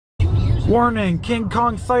Warning, King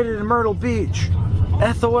Kong sighted in Myrtle Beach.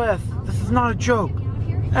 SOS, this is not a joke.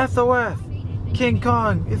 SOS, King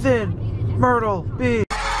Kong is in Myrtle Beach.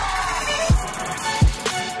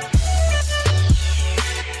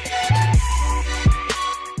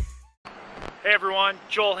 Hey everyone,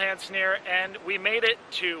 Joel Hansen here, and we made it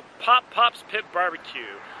to PopPop's Pit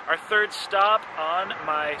Barbecue, our third stop on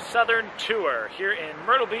my southern tour here in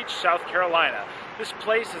Myrtle Beach, South Carolina. This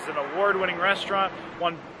place is an award-winning restaurant,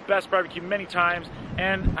 won Best Barbecue many times,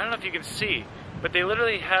 and I don't know if you can see, but they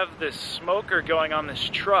literally have this smoker going on this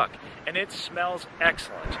truck, and it smells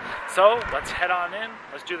excellent. So let's head on in,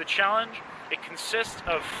 let's do the challenge. It consists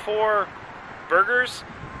of 4 burgers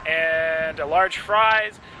and a large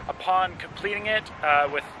fries. Upon completing it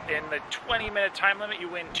within the 20-minute time limit, you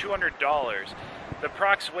win $200. The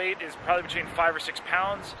prox weight is probably between 5 or 6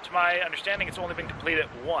 pounds. To my understanding, it's only been completed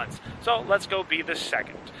once. So let's go be the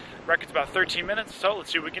second. Record's about 13 minutes, so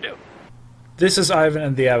let's see what we can do. This is Ivan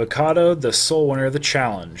and the Avocado, the sole winner of the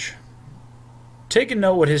challenge. Take a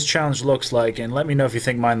note what his challenge looks like and let me know if you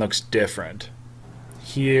think mine looks different.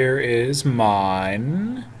 Here is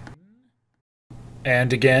mine.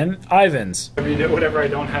 And again, Ivan's. Whatever I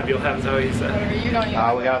don't have, you'll have, is that what you said? Whatever you don't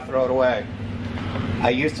We gotta throw it away.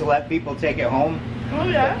 I used to let people take it home. Oh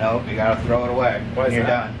yeah? No, you gotta throw it away. Why is You're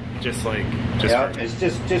that? done. Just like, Yeah, it's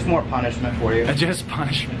just more punishment for you. just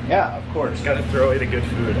punishment. Yeah, of course. Gotta throw away the good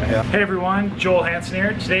food. Yeah. Hey everyone, Joel Hansen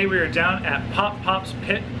here. Today we are down at PopPop's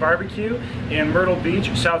Pit Barbecue in Myrtle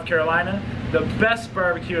Beach, South Carolina. The best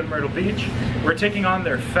barbecue in Myrtle Beach. We're taking on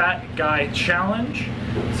their Fat Guy Challenge.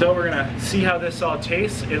 So we're gonna see how this all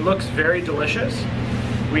tastes. It looks very delicious.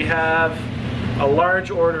 We have a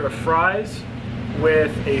large order of fries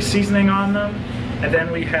with a seasoning on them. And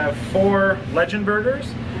then we have 4 legend burgers,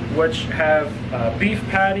 which have beef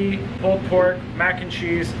patty, pulled pork, mac and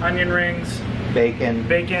cheese, onion rings, Bacon,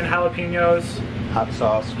 jalapenos, hot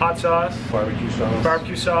sauce, barbecue sauce.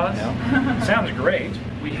 barbecue sauce. Yeah. Sounds great.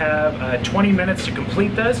 We have 20 minutes to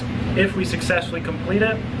complete this. If we successfully complete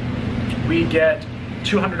it, we get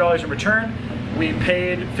 $200 in return. We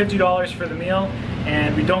paid $50 for the meal,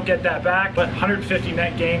 and we don't get that back, but 150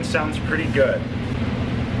 net gain sounds pretty good.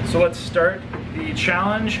 So let's start the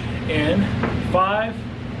challenge in 5,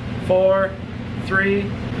 4,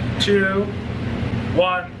 3, 2,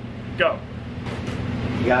 1, go.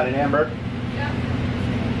 You got it, Amber? Yeah.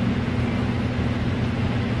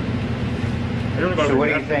 So what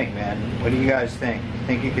do you think, man? What do you guys think?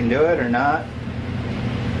 Think you can do it or not?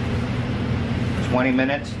 20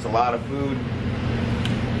 minutes, it's a lot of food.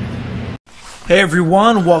 Hey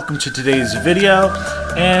everyone, welcome to today's video.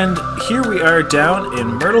 And here we are down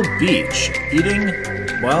in Myrtle Beach eating,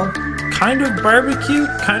 well, kind of barbecue,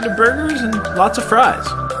 kind of burgers, and lots of fries.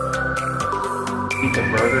 Eat the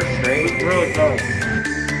burger straight. Really close.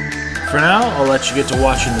 For now, I'll let you get to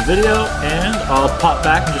watching the video, and I'll pop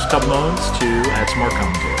back in just a couple moments to add some more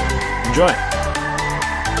commentary. Enjoy!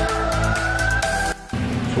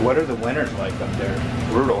 So what are the winters like up there?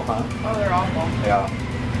 Brutal, huh? Oh, they're awful. Yeah.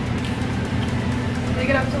 They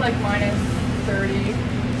get up to like minus 30,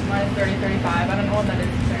 minus 30, 35. I don't know what that is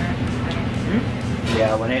there.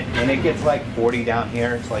 Yeah, when it gets like 40 down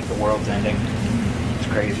here, it's like the world's ending. It's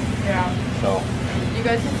crazy. Yeah. So. You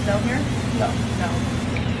guys get snow here? No. No.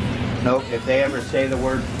 Nope, if they ever say the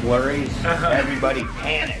word flurries, everybody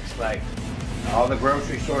panics. Like, all the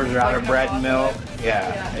grocery stores are out of bread and milk.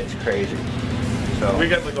 Yeah, it's crazy. So We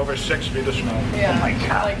get like over 6 feet of snow. Yeah. Oh my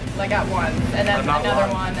God. Like at once, and then another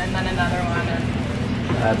one, and then another one. And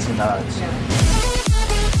that's nuts. yeah.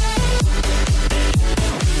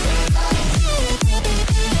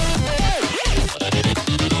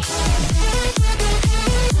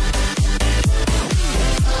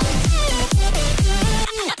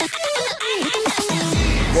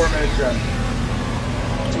 4 minutes run.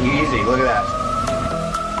 It's easy, look at that.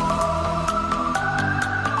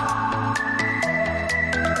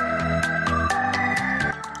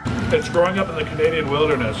 It's growing up in the Canadian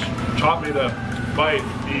wilderness. Taught me to fight,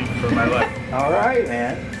 eat for my life. All right,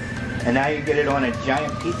 man. And now you get it on a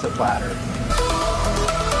giant pizza platter.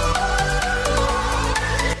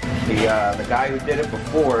 The guy who did it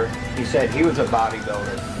before, he said he was a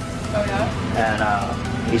bodybuilder. Oh yeah?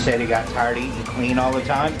 And he said he got tired of eating clean all the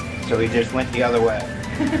time, so he just went the other way.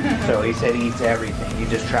 So he said he eats everything. He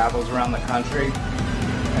just travels around the country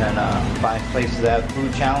and finds places that have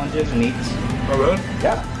food challenges and eats. Oh really?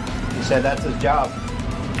 Yeah. He said that's his job.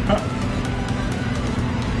 Huh.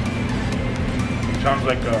 Sounds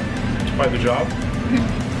like it's quite the job.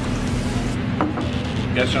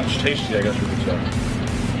 Yeah, sounds tasty, I guess we could say.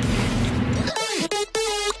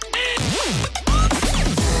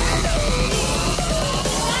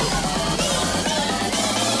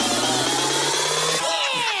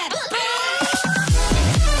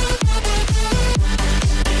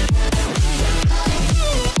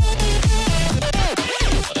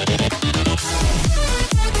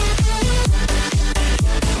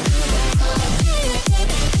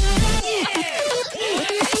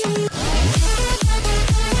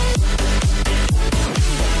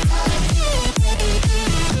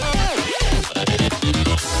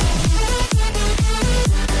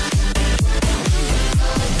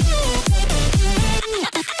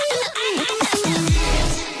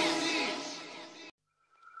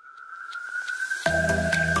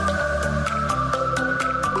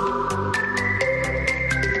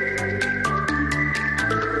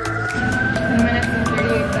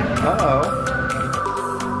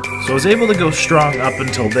 so I was able to go strong up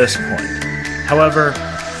until this point. However,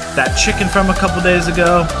 that chicken from a couple days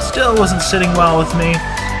ago still wasn't sitting well with me,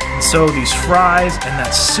 and so these fries and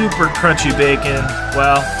that super crunchy bacon,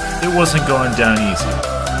 well, it wasn't going down easy.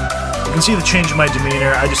 You can see the change in my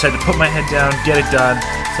demeanor. I just had to put my head down, get it done,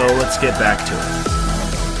 so let's get back to it.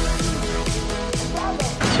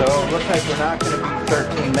 So it looks like we're not going to be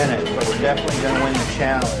 13 minutes, but we're definitely going to win the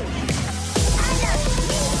challenge.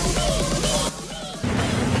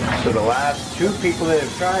 So the last two people that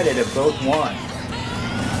have tried it have both won.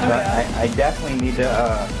 But I definitely need to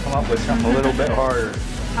come up with something a little bit harder.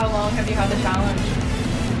 How long have you had the challenge?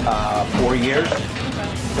 4 years.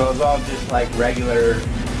 Okay. So it was all just like regular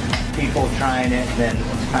people trying it, and then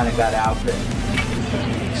it's kind of got out there.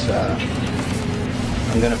 It's,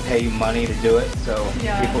 I'm going to pay you money to do it, so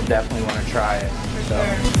people definitely want to try it. For so.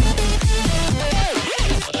 sure.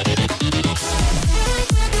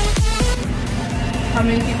 How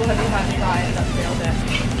many people have you had try it that failed it?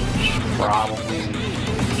 Probably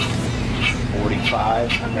 45,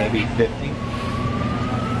 maybe 50.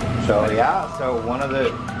 So yeah, so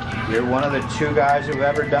you're one of the 2 guys who've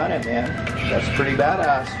ever done it, man. That's pretty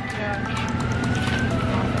badass.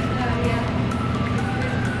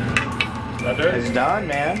 It's done,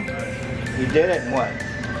 man. You did it in what?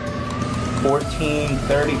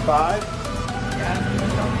 14:35? Yeah.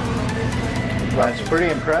 That's pretty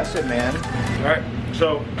impressive, man. All right,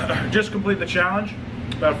 so just complete the challenge.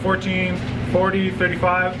 About 14:40,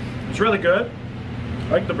 35. It's really good.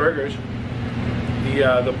 I like the burgers.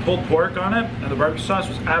 The pulled pork on it and the barbecue sauce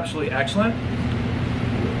was absolutely excellent.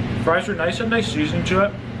 Fries were nice, had nice seasoning to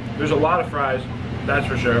it. There's a lot of fries, that's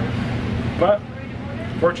for sure. But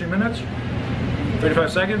 14 minutes,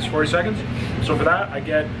 35 seconds, 40 seconds. So for that, I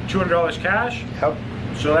get $200 cash. Yep.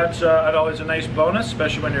 So that's always a nice bonus,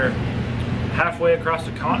 especially when you're halfway across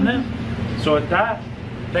the continent. So with that,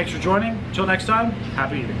 thanks for joining. Until next time,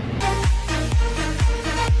 happy eating.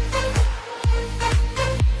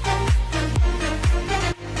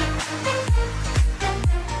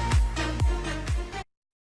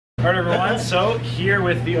 Alright everyone, so here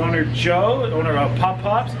with the owner Joe, owner of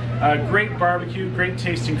PopPop's. Great barbecue, great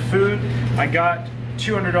tasting food. I got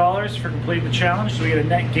 $200 for completing the challenge, so we get a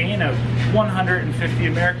net gain of 150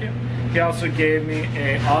 American. He also gave me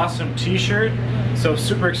an awesome t-shirt, so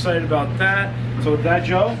super excited about that. So with that,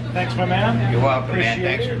 Joe, thanks my man. You're welcome, Appreciate man.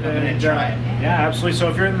 Thanks it. for coming and trying. Yeah, absolutely. So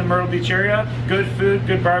if you're in the Myrtle Beach area, good food,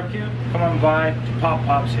 good barbecue, come on by to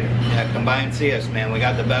PopPop's here. Yeah, come by and see us, man. We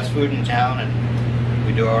got the best food in town, and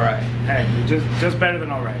we do all right. Hey, just better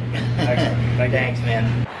than all right. Excellent. Thank you. Thanks,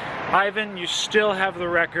 man. Ivan, you still have the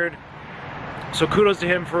record. So kudos to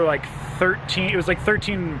him for like 13, it was like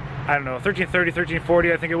 13, I don't know, 13:30,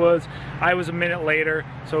 13:40 I think it was. I was a minute later,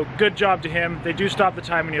 so good job to him. They do stop the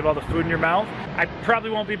time when you have all the food in your mouth. I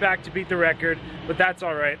probably won't be back to beat the record, but that's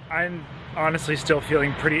all right. I'm honestly still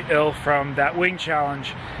feeling pretty ill from that wing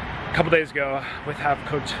challenge a couple days ago with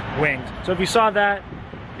half-cooked wings. So if you saw that,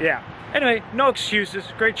 yeah. Anyway, no excuses,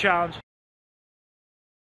 great challenge.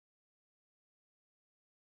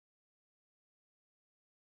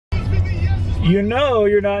 You know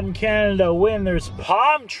you're not in Canada when there's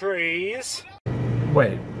palm trees.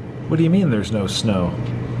 Wait, what do you mean there's no snow?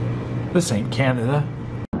 This ain't Canada.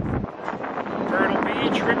 Myrtle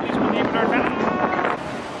Beach, Ripley's Believe It or Not.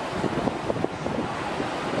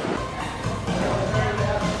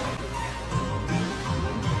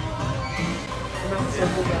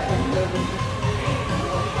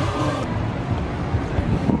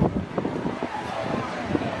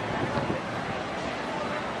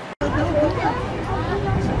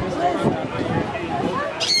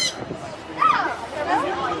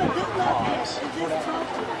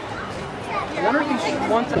 I wonder if he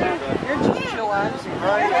wants to chillax,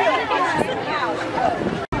 right?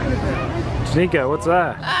 Tanika, what's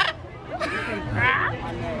that?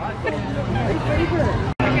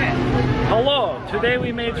 Hello, today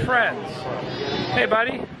we made friends. Hey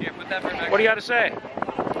buddy, what do you got to say? It's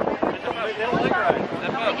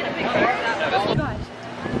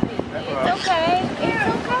okay. It's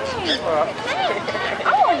okay.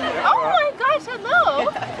 Oh my gosh, hello.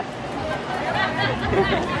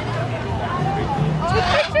 Take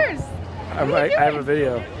pictures. I have a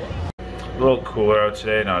video. A little cooler out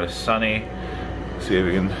today, not as sunny. See if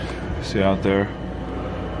we can see out there.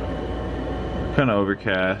 Kind of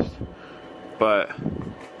overcast, but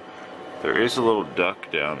there is a little duck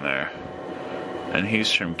down there, and he's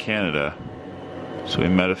from Canada. So we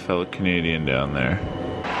met a fellow Canadian down there.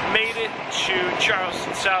 Made it to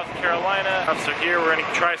Charleston, South Carolina. So here we're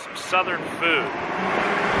gonna try some southern food.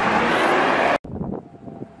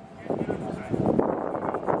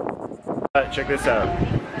 Check this out.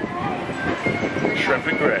 shrimp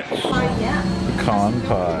and grits. Pecan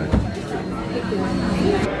pie.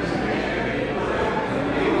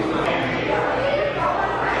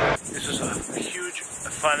 This is a huge,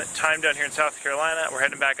 fun time down here in South Carolina. We're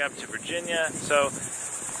heading back up to Virginia. So,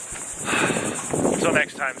 until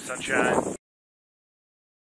next time, sunshine.